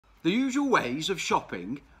The usual ways of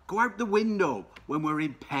shopping go out the window when we're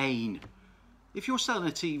in pain. If you're selling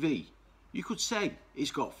a TV, you could say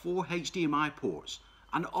it's got 4 HDMI ports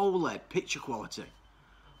and OLED picture quality.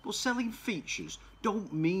 But selling features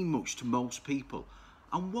don't mean much to most people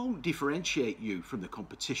and won't differentiate you from the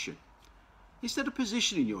competition. Instead of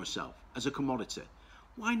positioning yourself as a commodity,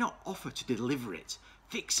 why not offer to deliver it,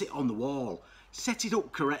 fix it on the wall, set it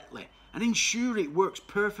up correctly and ensure it works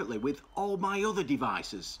perfectly with all my other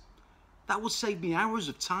devices? That would save me hours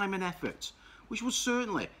of time and effort, which would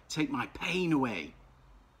certainly take my pain away.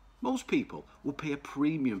 Most people will pay a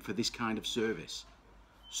premium for this kind of service.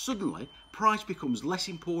 Suddenly, price becomes less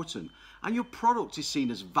important and your product is seen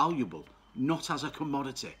as valuable, not as a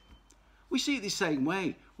commodity. We see it the same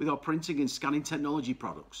way with our printing and scanning technology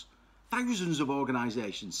products. Thousands of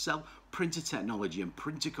organisations sell printer technology and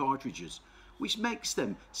printer cartridges, which makes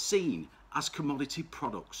them seen as commodity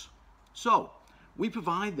products. So, we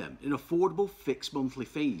provide them in affordable fixed monthly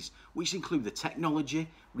fees, which include the technology,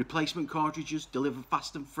 replacement cartridges delivered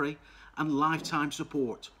fast and free, and lifetime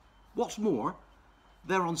support. What's more,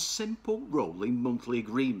 they're on simple rolling monthly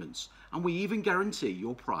agreements, and we even guarantee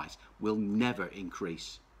your price will never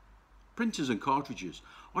increase. Printers and cartridges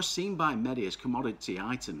are seen by many as commodity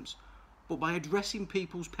items, but by addressing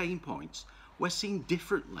people's pain points, we're seen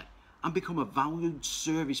differently and become a valued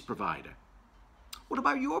service provider. What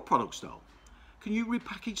about your products though? Can you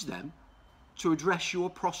repackage them to address your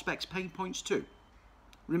prospects' pain points too?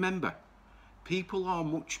 Remember, people are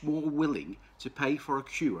much more willing to pay for a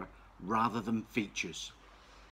cure rather than features.